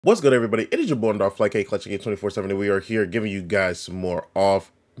What's good, everybody? It is your boy Dog Flight K Clutching 24/7, and we are here giving you guys some more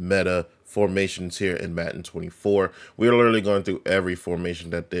off meta formations here in Madden 24. We are literally going through every formation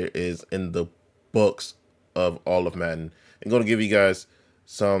that there is in the books of all of Madden, and going to give you guys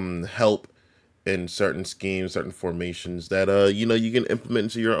some help in certain schemes, certain formations that you can implement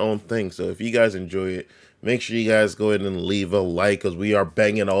into your own thing. So if you guys enjoy it, make sure you guys go ahead and leave a like, because we are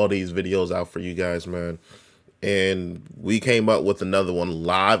banging all these videos out for you guys, man. And we came up with another one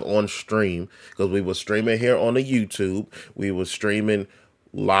live on stream, because we were streaming here on the YouTube. We were streaming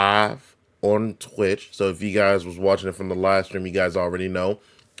live on Twitch. So if you guys was watching it from the live stream, you guys already know.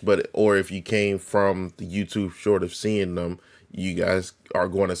 Or if you came from the YouTube short of seeing them, you guys are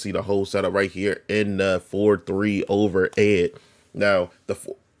going to see the whole setup right here in the 4-3 over Ed. Now the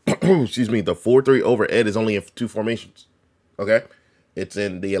excuse me, the 4-3 over Ed is only in two formations. Okay, it's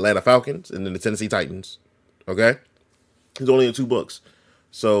in the Atlanta Falcons and then the Tennessee Titans. Okay, it's only in two books.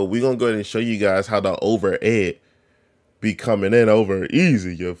 So we're gonna go ahead and show you guys how the over Ed be coming in over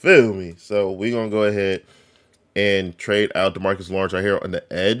easy. You feel me? So we're gonna go ahead and trade out DeMarcus Lawrence right here on the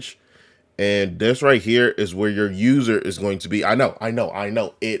edge. And this right here is where your user is going to be. I know.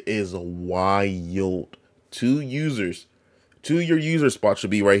 It is wild. Two users. Your user spot should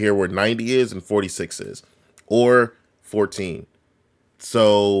be right here where 90 is and 46 is. Or 14.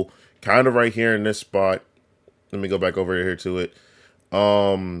 So kind of right here in this spot. Let me go back over here to it.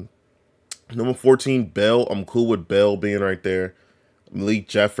 Number 14, Bell. I'm cool with Bell being right there. Malik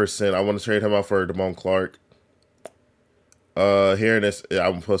Jefferson. I want to trade him out for Damone Clark. Here in this,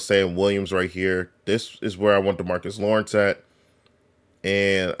 I'm saying Williams right here. This is where I want DeMarcus Lawrence at.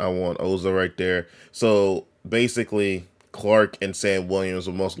 And I want Oza right there. So basically, Clark and Sam Williams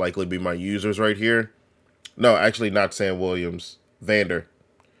will most likely be my users right here. No, actually not Sam Williams. Vander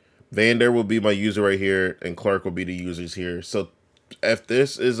will be my user right here, and Clark will be the users here. So if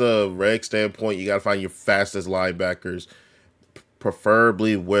this is a reg standpoint, you got to find your fastest linebackers,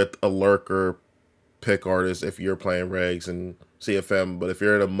 preferably with a lurker pick artist if you're playing regs and CFM. But if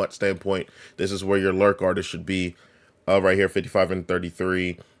you're at a MUT standpoint, this is where your lurk artist should be, right here, 55 and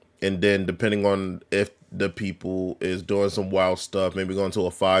 33. And then depending on if the people is doing some wild stuff, maybe going to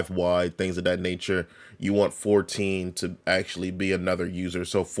a 5 wide, things of that nature, you want 14 to actually be another user.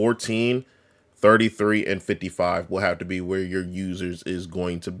 So 14, 33, and 55 will have to be where your users is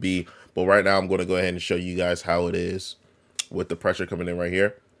going to be. But right now I'm going to go ahead and show you guys how it is with the pressure coming in right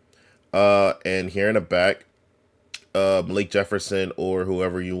here. And here in the back, Malik Jefferson or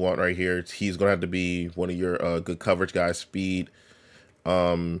whoever you want right here, he's going to have to be one of your good coverage guys, speed.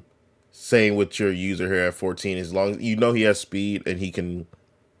 Same with your user here at 14. As long as you know he has speed and he can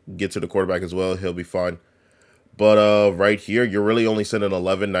get to the quarterback as well, he'll be fine. But right here, you're really only sending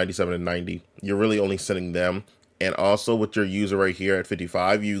 11, 97, and 90. You're really only sending them. And also with your user right here at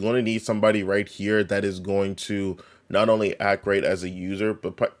 55, you're going to need somebody right here that is going to not only act great as a user,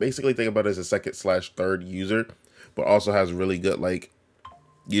 but basically think about it as a second/third user, but also has really good, like,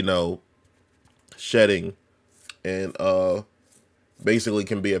 shedding and basically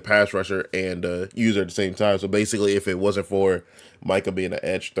can be a pass rusher and a user at the same time. So basically, if it wasn't for Micah being an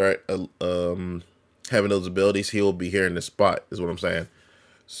edge threat, having those abilities, he'll be here in this spot, is what I'm saying.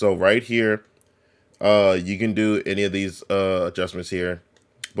 So right here, you can do any of these adjustments here,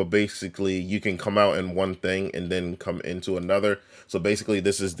 but basically you can come out in one thing and then come into another. So basically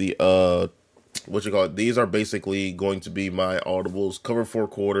this is the these are basically going to be my audibles: cover 4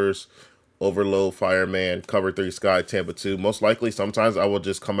 quarters, overload fireman, cover 3 sky, Tampa 2. Most likely sometimes I will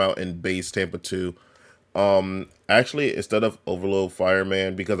just come out in base Tampa 2. Actually, instead of overload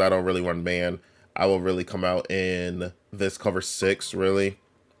fireman, because I don't really run man, I will really come out in this cover 6 really.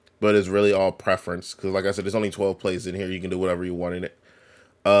 But it's really all preference, because like I said, there's only 12 plays in here. You can do whatever you want in it.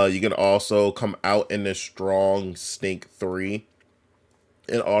 You can also come out in this strong stink 3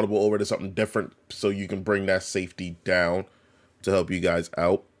 and audible over to something different, so you can bring that safety down to help you guys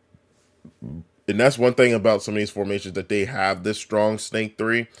out. And that's one thing about some of these formations, that they have this strong snake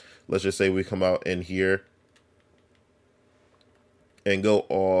 3. Let's just say we come out in here and go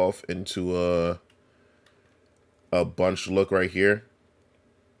off into a bunch look right here.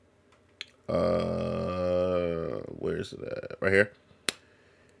 Where's it at? Right here.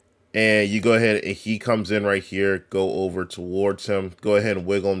 And you go ahead and he comes in right here, go over towards him, go ahead and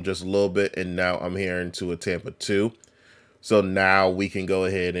wiggle him just a little bit, and now I'm here into a Tampa 2. So now we can go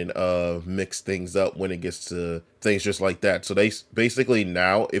ahead and mix things up when it gets to things just like that. So they basically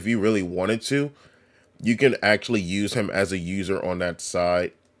now, if you really wanted to, you can actually use him as a user on that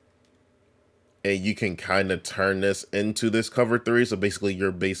side. And you can kind of turn this into this cover 3. So basically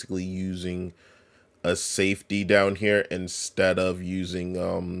you're basically using a safety down here instead of using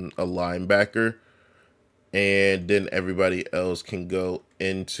a linebacker, and then everybody else can go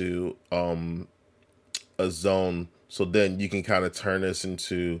into a zone. So then you can kind of turn this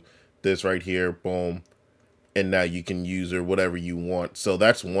into this right here, boom, and now you can use or whatever you want. So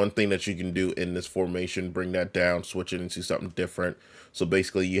that's one thing that you can do in this formation. Bring that down, switch it into something different. So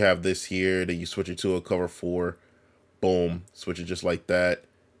basically you have this here, then you switch it to a cover 4, boom, switch it just like that.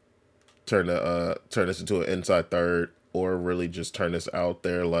 Turn this into an inside third, or really just turn this out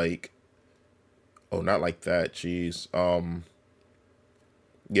there like, oh, not like that, jeez.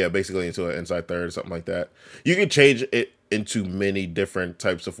 Yeah, basically into an inside third or something like that. You can change it into many different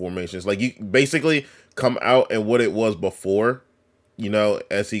types of formations. Like, you basically come out and what it was before, you know,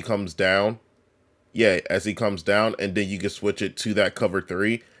 as he comes down. Yeah, as he comes down, and then you can switch it to that cover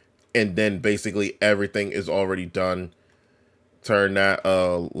 3, and then basically everything is already done. Turn that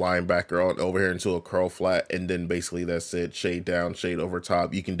linebacker on over here into a curl flat, and then basically that's it. Shade down, shade over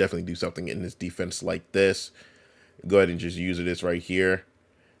top. You can definitely do something in this defense like this. Go ahead and just use this right here.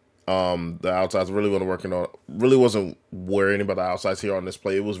 The outsides really wasn't worrying about the outsides here on this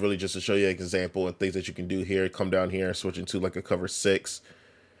play. It was really just to show you an example and things that you can do here. Come down here and switch into like a cover 6,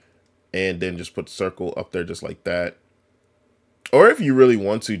 and then just put circle up there just like that. Or if you really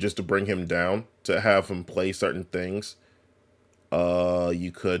want to, just to bring him down, to have him play certain things,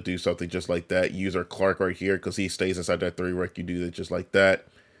 you could do something just like that. Use our Clark right here because he stays inside that 3 rec. You do that just like that,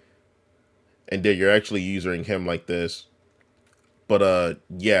 and then you're actually using him like this. But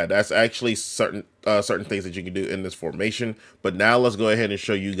yeah, that's actually certain things that you can do in this formation. But now let's go ahead and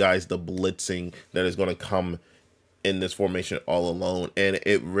show you guys the blitzing that is going to come in this formation all alone. And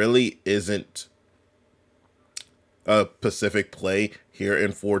it really isn't a specific play here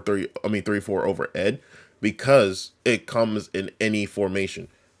in 3-4 over Ed, because it comes in any formation.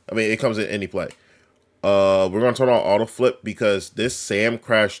 I mean, it comes in any play. We're going to turn on auto flip because this Sam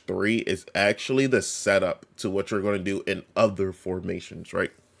Crash 3 is actually the setup to what you're going to do in other formations,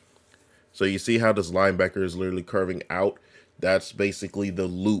 right? So you see how this linebacker is literally curving out? That's basically the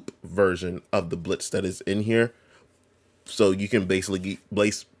loop version of the blitz that is in here. So you can basically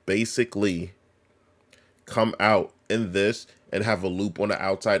come out in this and have a loop on the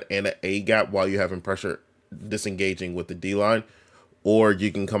outside and an A gap while you're having pressure disengaging with the D line. Or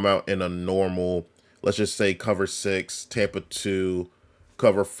you can come out in a normal, let's just say cover 6, Tampa 2,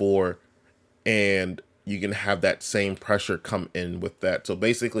 cover 4, and you can have that same pressure come in with that. So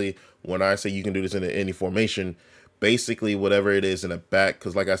basically, when I say you can do this in any formation, basically whatever it is in the back,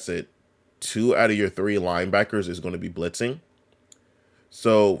 because like I said, 2 out of your 3 linebackers is going to be blitzing.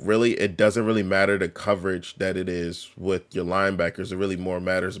 So really, it doesn't really matter the coverage that it is with your linebackers. It really more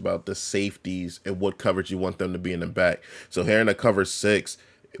matters about the safeties and what coverage you want them to be in the back. So here in the cover 6,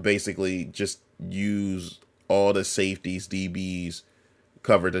 basically just use all the safeties, DBs,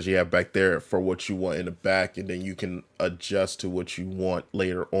 coverage that you have back there for what you want in the back, and then you can adjust to what you want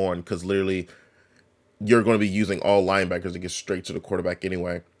later on, because literally you're going to be using all linebackers to get straight to the quarterback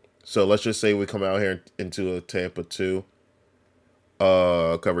anyway. So let's just say we come out here into a Tampa 2,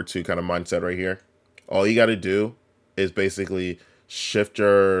 cover 2 kind of mindset right here. All you got to do is basically shift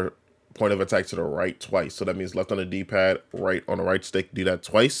your point of attack to the right twice. So that means left on the D-pad, right on the right stick, do that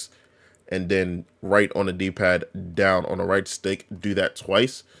twice. And then right on the D-pad, down on the right stick, do that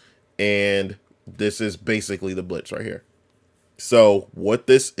twice. And this is basically the blitz right here. So what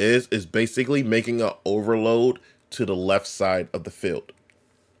this is basically making an overload to the left side of the field.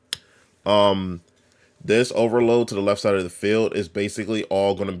 This overload to the left side of the field is basically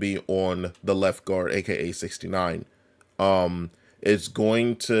all going to be on the left guard, aka 69. It's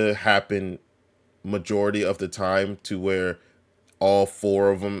going to happen majority of the time to where all 4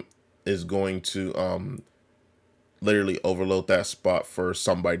 of them is going to literally overload that spot for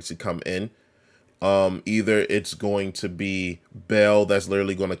somebody to come in. Either it's going to be Bell that's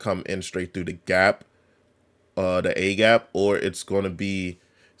literally going to come in straight through the gap, the A gap, or it's going to be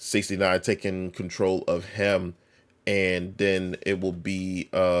 69 taking control of him, and then it will be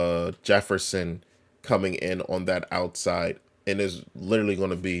Jefferson coming in on that outside, and it's literally going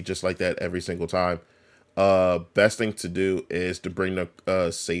to be just like that every single time. Best thing to do is to bring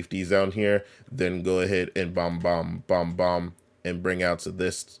the safeties down here, then go ahead and bomb and bring out to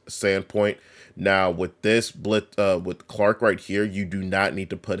this standpoint. Now with this blitz, with Clark right here, you do not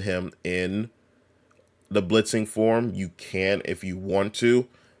need to put him in the blitzing form. You can if you want to,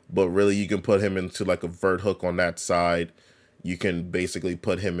 but really you can put him into like a vert hook on that side. You can basically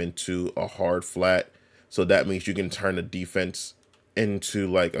put him into a hard flat. So that means you can turn the defense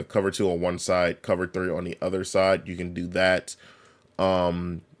into like a cover 2 on one side, cover 3 on the other side. You can do that.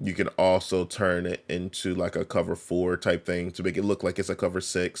 You can also turn it into like a cover 4 type thing to make it look like it's a cover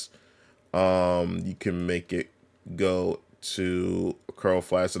 6. You can make it go to curl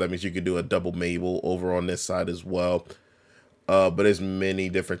flat, so that means you could do a double Mabel over on this side as well. But there's many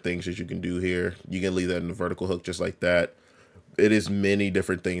different things that you can do here. You can leave that in the vertical hook just like that. It is many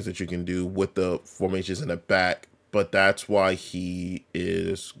different things that you can do with the formations in the back, but that's why he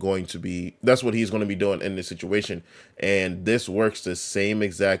is going to be, that's what he's going to be doing in this situation. And this works the same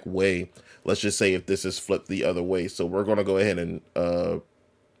exact way. Let's just say if this is flipped the other way. So we're going to go ahead and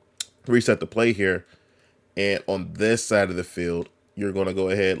reset the play here. And on this side of the field, you're going to go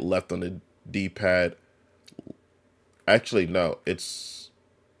ahead left on the D-pad. Actually, no, it's,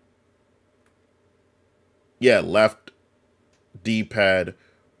 yeah, left D-pad,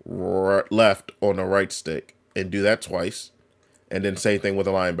 left on the right stick, and do that twice. And then same thing with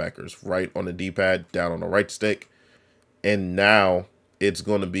the linebackers, right on the D-pad, down on the right stick. And now it's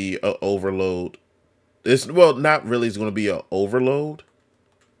going to be an overload. It's, well, not really, it's going to be an overload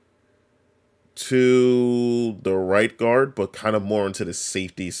to the right guard, but kind of more into the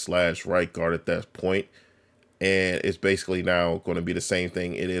safety / right guard at that point. And it's basically now going to be the same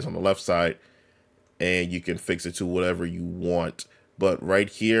thing it is on the left side, and you can fix it to whatever you want. But right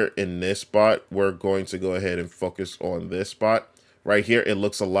here in this spot, we're going to go ahead and focus on this spot. Right here, it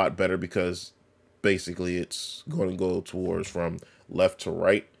looks a lot better because basically it's going to go towards from left to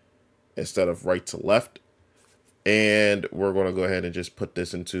right instead of right to left. And we're going to go ahead and just put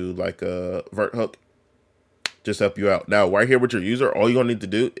this into like a vert hook. Just help you out. Now, right here with your user, all you're going to need to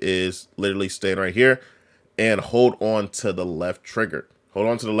do is literally stand right here and hold on to the left trigger. Hold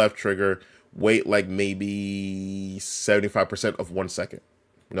on to the left trigger. Wait like maybe 75% of 1 second.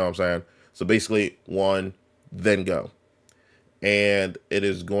 You know what I'm saying? So basically 1, then go. And it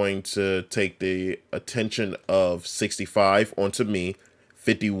is going to take the attention of 65 onto me,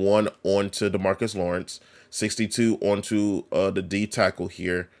 51 onto DeMarcus Lawrence, 62 onto the D tackle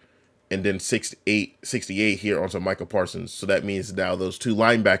here, and then 68 here onto Micah Parsons. So that means now those 2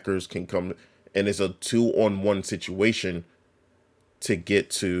 linebackers can come, and it's a 2-on-1 situation to get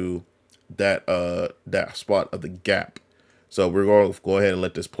to that that spot of the gap. So we're going to go ahead and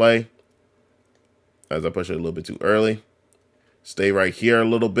let this play. As I push it a little bit too early. Stay right here a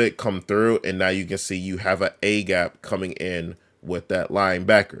little bit, come through, and now you can see you have an A gap coming in with that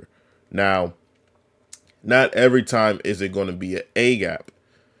linebacker. Now, not every time is it going to be an A gap.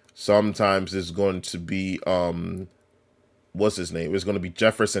 Sometimes it's going to be what's his name? It's going to be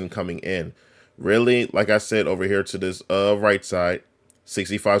Jefferson coming in. Really, like I said, over here to this right side,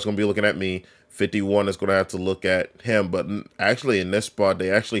 65 is going to be looking at me. 51 is going to have to look at him. But actually, in this spot,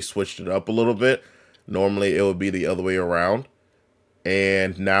 they actually switched it up a little bit. Normally, it would be the other way around.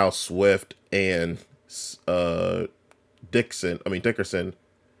 And now Swift and Dickerson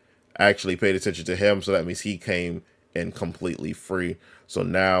actually paid attention to him. So that means he came in completely free. So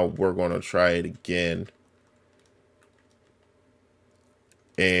now we're going to try it again.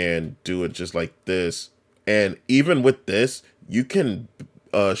 And do it just like this. And even with this, you can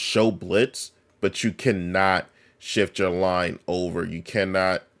show blitz, but you cannot shift your line over. You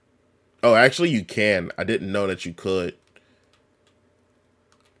cannot. Oh, actually, you can. I didn't know that you could.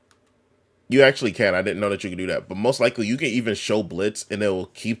 You actually can. I didn't know that you could do that. But most likely, you can even show blitz, and it will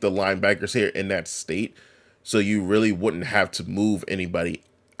keep the linebackers here in that state. So you really wouldn't have to move anybody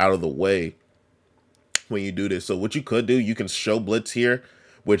out of the way when you do this. So what you could do, you can show blitz here,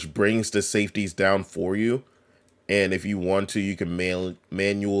 which brings the safeties down for you. And if you want to, you can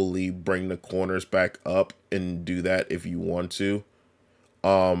manually bring the corners back up and do that if you want to.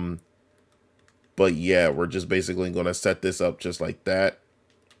 But yeah, we're just basically going to set this up just like that.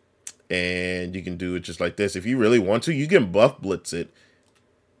 And you can do it just like this. If you really want to, you can bluff blitz it.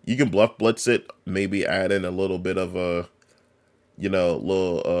 You can bluff blitz it, maybe add in a little bit of a, you know,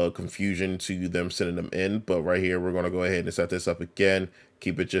 little confusion to them sending them in. But right here, we're going to go ahead and set this up again.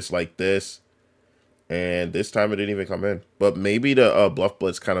 Keep it just like this. And this time it didn't even come in. But maybe the bluff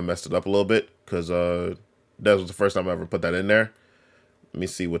blitz kind of messed it up a little bit, because that was the first time I ever put that in there. Let me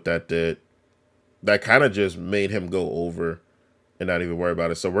see what that did. That kind of just made him go over and not even worry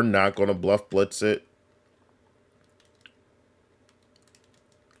about it. So we're not going to bluff blitz it.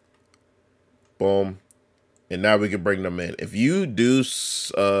 Boom. And now we can bring them in. If you do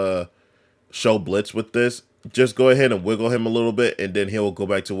show blitz with this, just go ahead and wiggle him a little bit, and then he'll go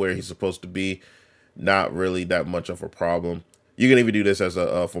back to where he's supposed to be. Not really that much of a problem. You can even do this as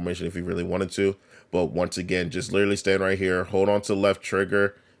a formation if you really wanted to. But once again, just literally stand right here, hold on to the left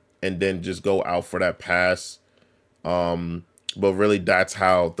trigger, and then just go out for that pass. But really, that's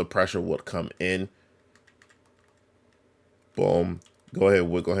how the pressure would come in. Boom. Go ahead,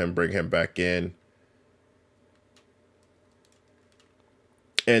 wiggle him, bring him back in.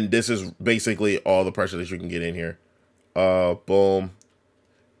 And this is basically all the pressure that you can get in here. Boom.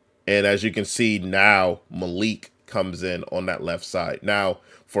 And as you can see now, Malik comes in on that left side. Now,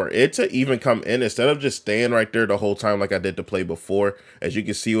 for it to even come in, instead of just staying right there the whole time like I did the play before, as you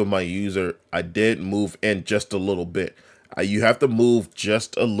can see with my user, I did move in just a little bit. You have to move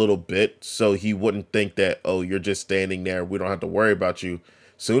just a little bit so he wouldn't think that, oh, you're just standing there, we don't have to worry about you.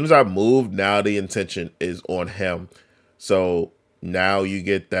 As soon as I move, now the intention is on him. So now you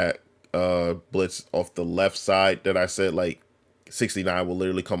get that blitz off the left side that I said, like, 69 will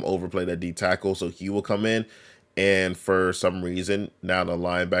literally come over, play that D tackle, so he will come in. And for some reason, now the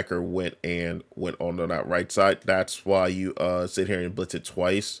linebacker went on to that right side. That's why you sit here and blitz it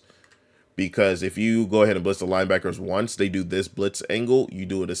twice. Because if you go ahead and blitz the linebackers once, they do this blitz angle. You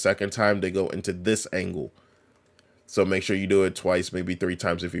do it a second time, they go into this angle. So make sure you do it twice, maybe 3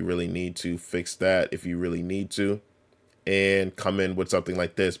 times if you really need to. Fix that if you really need to. And come in with something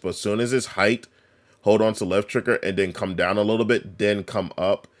like this. But as soon as it's height, hold on to left trigger and then come down a little bit, then come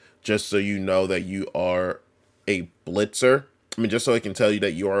up, just so you know that you are a blitzer. I mean, just so I can tell you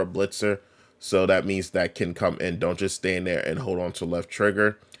that you are a blitzer. So that means that can come in. Don't just stand there and hold on to left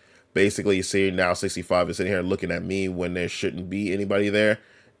trigger. Basically, you see now 65 is sitting here looking at me when there shouldn't be anybody there.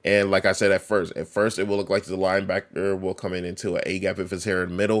 And like I said at first it will look like the linebacker will come in into an A gap if it's here in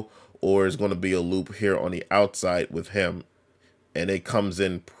the middle, or it's going to be a loop here on the outside with him. And it comes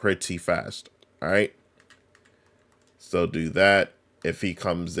in pretty fast. All right. So do that. If he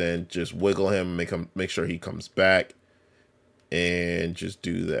comes in, just wiggle him, make sure he comes back, and just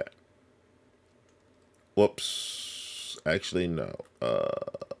do that. Whoops. Actually, no.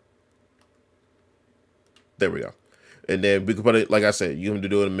 There we go. And then we can put it, like I said, you have to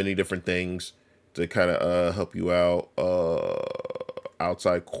do it in many different things to kind of help you out.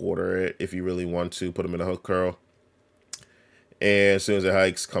 Outside quarter it if you really want to. Put him in a hook curl. And as soon as it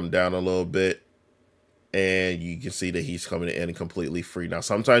hikes, come down a little bit. And you can see that he's coming in completely free. Now,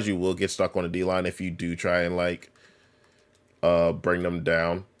 sometimes you will get stuck on the D-line if you do try and, like, bring them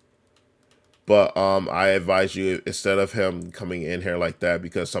down. But I advise you, instead of him coming in here like that,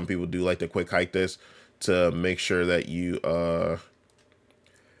 because some people do like to quick hike this, to make sure that you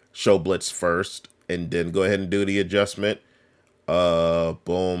show blitz first and then go ahead and do the adjustment.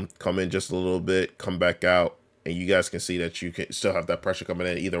 Boom, come in just a little bit, come back out, and you guys can see that you can still have that pressure coming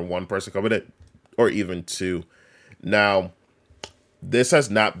in, either one person coming in or even 2. Now, this has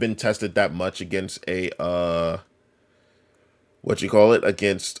not been tested that much against a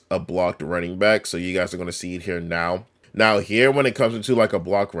against a blocked running back, so you guys are going to see it here now. Now here, when it comes into like a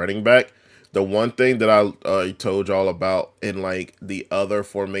blocked running back, the one thing that I told y'all about in like the other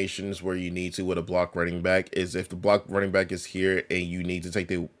formations where you need to with a block running back is if the block running back is here and you need to take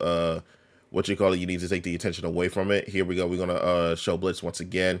the you need to take the attention away from it. Here we go. We're gonna show blitz once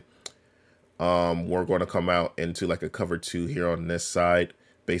again. We're going to come out into like a cover 2 here on this side.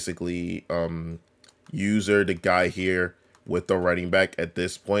 Basically, user, the guy here with the running back at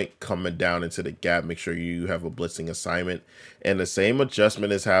this point, coming down into the gap. Make sure you have a blitzing assignment. And the same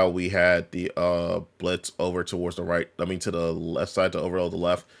adjustment is how we had the blitz over towards the right. I mean, to the left side to overload the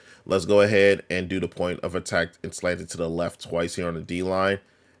left. Let's go ahead and do the point of attack and slant it to the left twice here on the D line.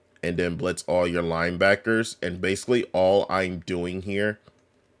 And then blitz all your linebackers. And basically all I'm doing here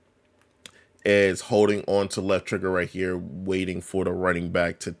is holding on to left trigger right here, waiting for the running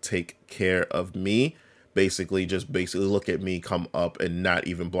back to take care of me. Basically look at me come up and not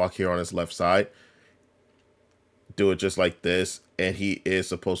even block here on his left side. Do it just like this, and he is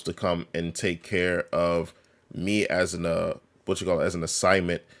supposed to come and take care of me as an as an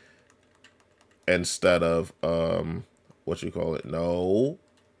assignment instead of no,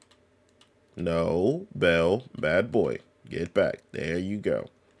 Bell, bad boy, get back. There you go.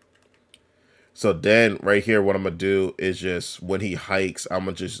 So then right here, what I'm going to do is just when he hikes, I'm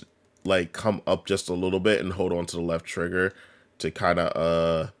going to just like come up just a little bit and hold on to the left trigger to kind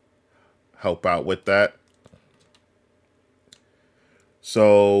of help out with that.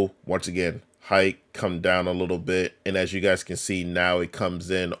 So once again, hike, come down a little bit. And as you guys can see now, it comes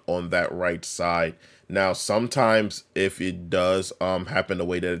in on that right side. Now, sometimes if it does happen the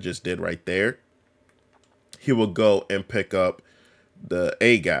way that it just did right there, he will go and pick up the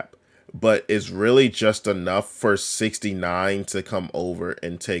A gap. But it's really just enough for 69 to come over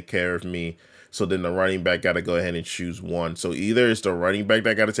and take care of me. So then the running back got to go ahead and choose one. So either it's the running back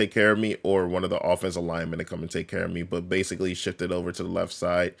that got to take care of me or one of the offensive linemen to come and take care of me. But basically shift it over to the left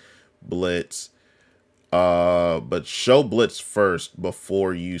side, blitz, But show blitz first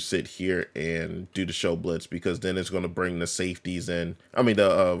before you sit here and do the show blitz, because then it's going to bring the safeties in. I mean,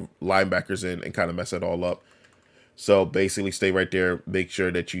 the linebackers in and kind of mess it all up. So basically stay right there. Make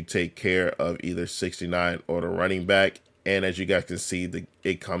sure that you take care of either 69 or the running back. And as you guys can see,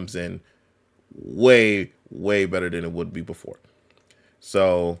 it comes in way, way better than it would be before.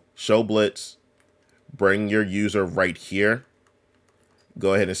 So show blitz, bring your user right here.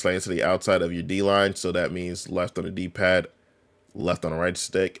 Go ahead and slant to the outside of your D-line. So that means left on the D-pad, left on the right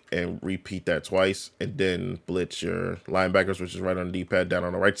stick, and repeat that twice. And then blitz your linebackers, which is right on the D-pad, down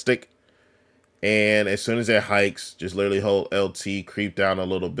on the right stick. And as soon as it hikes, just literally hold LT, creep down a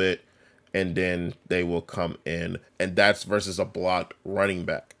little bit, and then they will come in. And that's versus a blocked running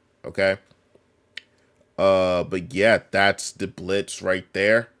back, okay? But yeah, that's the blitz right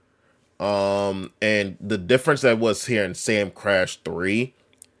there. And the difference that was here in Sam Crash 3,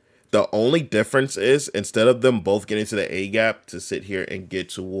 the only difference is instead of them both getting to the A gap to sit here and get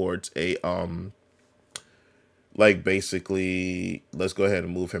towards a, like basically, let's go ahead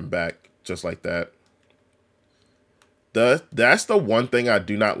and move him back just like that. That's the one thing I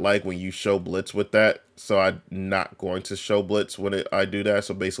do not like when you show blitz with that. So I'm not going to show blitz when I do that.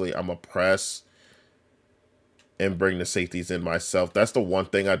 So basically I'm a press and bring the safeties in myself. That's the one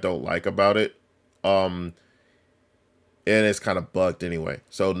thing I don't like about it. And it's kind of bugged anyway.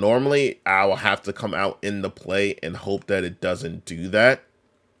 So normally I will have to come out in the play and hope that it doesn't do that.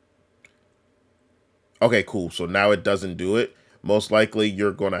 Okay, cool. So now it doesn't do it. Most likely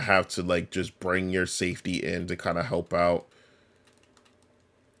you're going to have to like just bring your safety in to kind of help out.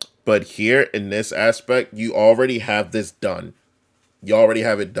 But here in this aspect, you already have this done. You already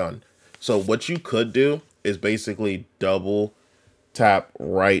have it done. So what you could do is basically double tap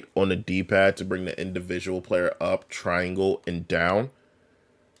right on the D-pad to bring the individual player up, triangle, and down.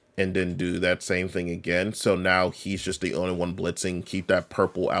 And then do that same thing again. So now he's just the only one blitzing. Keep that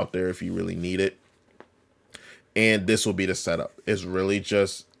purple out there if you really need it. And this will be the setup. It's really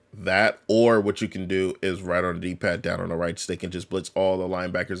just that. Or what you can do is right on the D-pad, down on the right stick, and just blitz all the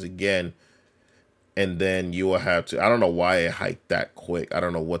linebackers again. And then you will have to, I don't know why it hiked that quick. I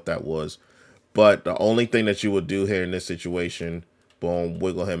don't know what that was. But the only thing that you would do here in this situation, boom,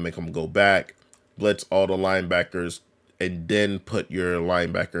 wiggle him, make him go back, blitz all the linebackers, and then put your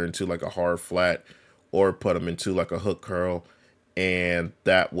linebacker into like a hard flat or put him into like a hook curl. And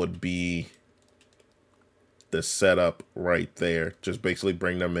that would be the setup right there. Just basically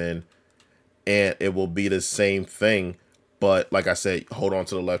bring them in and it will be the same thing. But like I said, hold on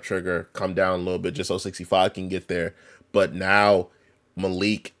to the left trigger, come down a little bit just so 65 can get there. But now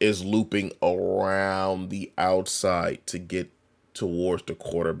Malik is looping around the outside to get towards the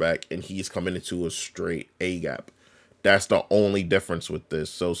quarterback, and he's coming into a straight A gap. That's the only difference with this.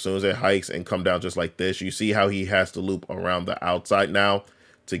 So as soon as it hikes and come down just like this, you see how he has to loop around the outside now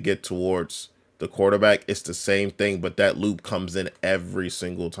to get towards the quarterback. It's the same thing, but that loop comes in every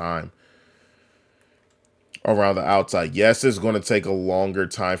single time around the outside. Yes, it's going to take a longer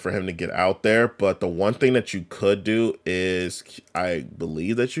time for him to get out there, but the one thing that you could do is, I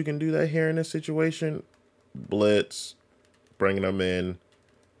believe that you can do that here in this situation. Blitz, bringing them in,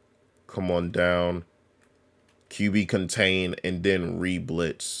 come on down, QB contain, and then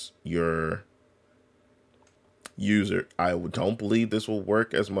re-blitz your user. I don't believe this will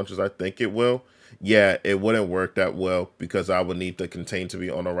work as much as I think it will. Yeah, it wouldn't work that well because I would need the contain to be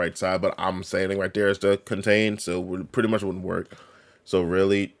on the right side, but I'm standing right there as the contain, so it pretty much wouldn't work. So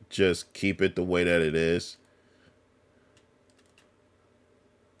really just keep it the way that it is.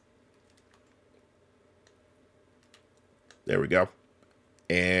 There we go.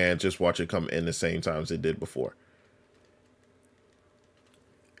 And just watch it come in the same time as it did before.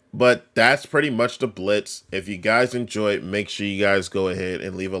 But that's pretty much the blitz. If you guys enjoyed, make sure you guys go ahead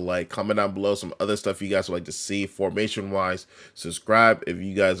and leave a like. Comment down below some other stuff you guys would like to see formation-wise. Subscribe if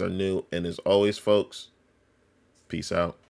you guys are new. And as always, folks, peace out.